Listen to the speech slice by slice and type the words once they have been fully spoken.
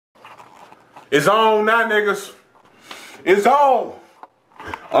It's on now, niggas. It's on.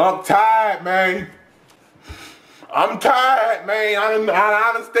 I'm tired, man. I'm tired, man.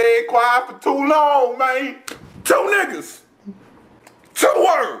 I done stayed quiet for too long, man. 2 niggas. 2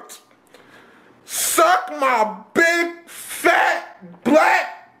 words. Suck my big, fat,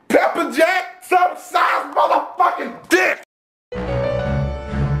 black, pepper jack, some-sized motherfucking dick.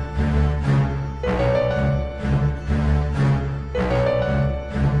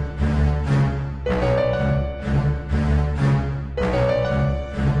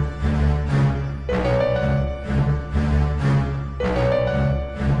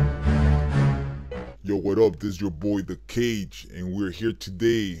 Yo, what up? This is your boy The Cage, and we're here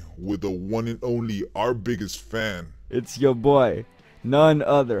today with the one and only, our biggest fan. It's your boy, none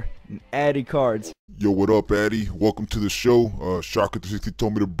other than AdiCards. Yo, what up, Addy? Welcome to the show. Shocker360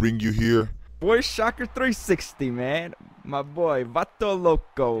 told me to bring you here. Boy, Shocker360, man. My boy, Vato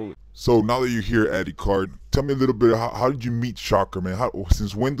Loco. So now that you're here, AdiCard, tell me a little bit, how did you meet Shocker, man?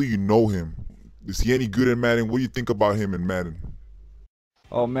 Since when do you know him? Is he any good in Madden? What do you think about him in Madden?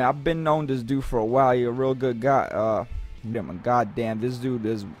 Oh man, I've been known this dude for a while. He's a real good guy. Goddamn, this dude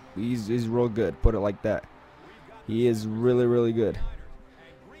he's real good. Put it like that. He is really good.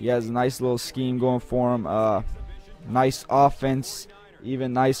 He has a nice little scheme going for him. Nice offense,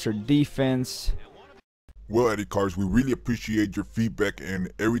 even nicer defense. Well, AdiCards, we really appreciate your feedback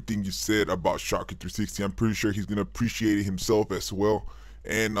and everything you said about Shocker360. I'm pretty sure he's gonna appreciate it himself as well.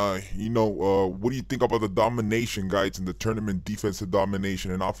 And what do you think about the domination, guys, in the tournament? Defensive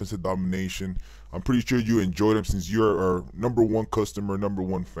domination and offensive domination. I'm pretty sure you enjoyed them since you're our #1 customer,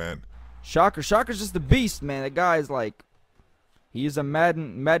 #1 fan. Shocker's just a beast, man. That guy is like, he's a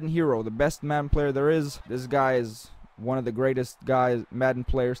Madden hero, the best Madden player there is. This guy is one of the greatest Madden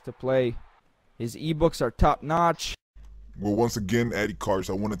players to play. His ebooks are top notch. Well, once again,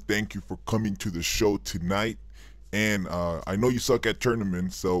 AdiCards, I want to thank you for coming to the show tonight. And I know you suck at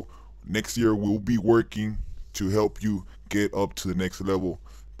tournaments, so next year we'll be working to help you get up to the next level.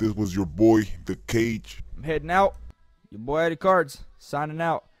 This was your boy, The Cage. I'm heading out. Your boy AdiCards, signing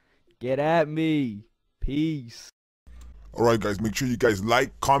out. Get at me. Peace. Alright guys, make sure you guys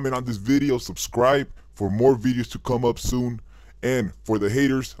like, comment on this video, subscribe for more videos to come up soon. And for the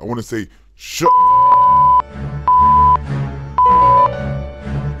haters, I want to say, shut.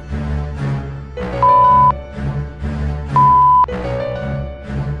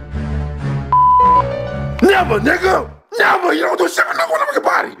 Never, nigga! Never! You don't do shit with no motherfucking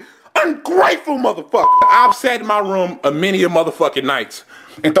body! Ungrateful motherfucker! I've sat in my room a many a motherfucking nights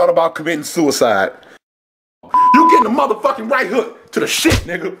and thought about committing suicide. You getting the motherfucking right hook to the shit,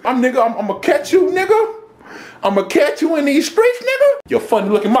 nigga. I'm gonna catch you, nigga. I'm gonna catch you in these streets, nigga. You funny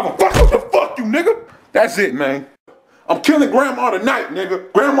looking motherfucker. Fuck you, nigga. That's it, man. I'm killing grandma tonight,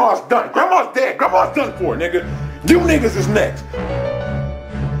 nigga. Grandma's done. Grandma's dead. Grandma's done for, nigga. You niggas is next.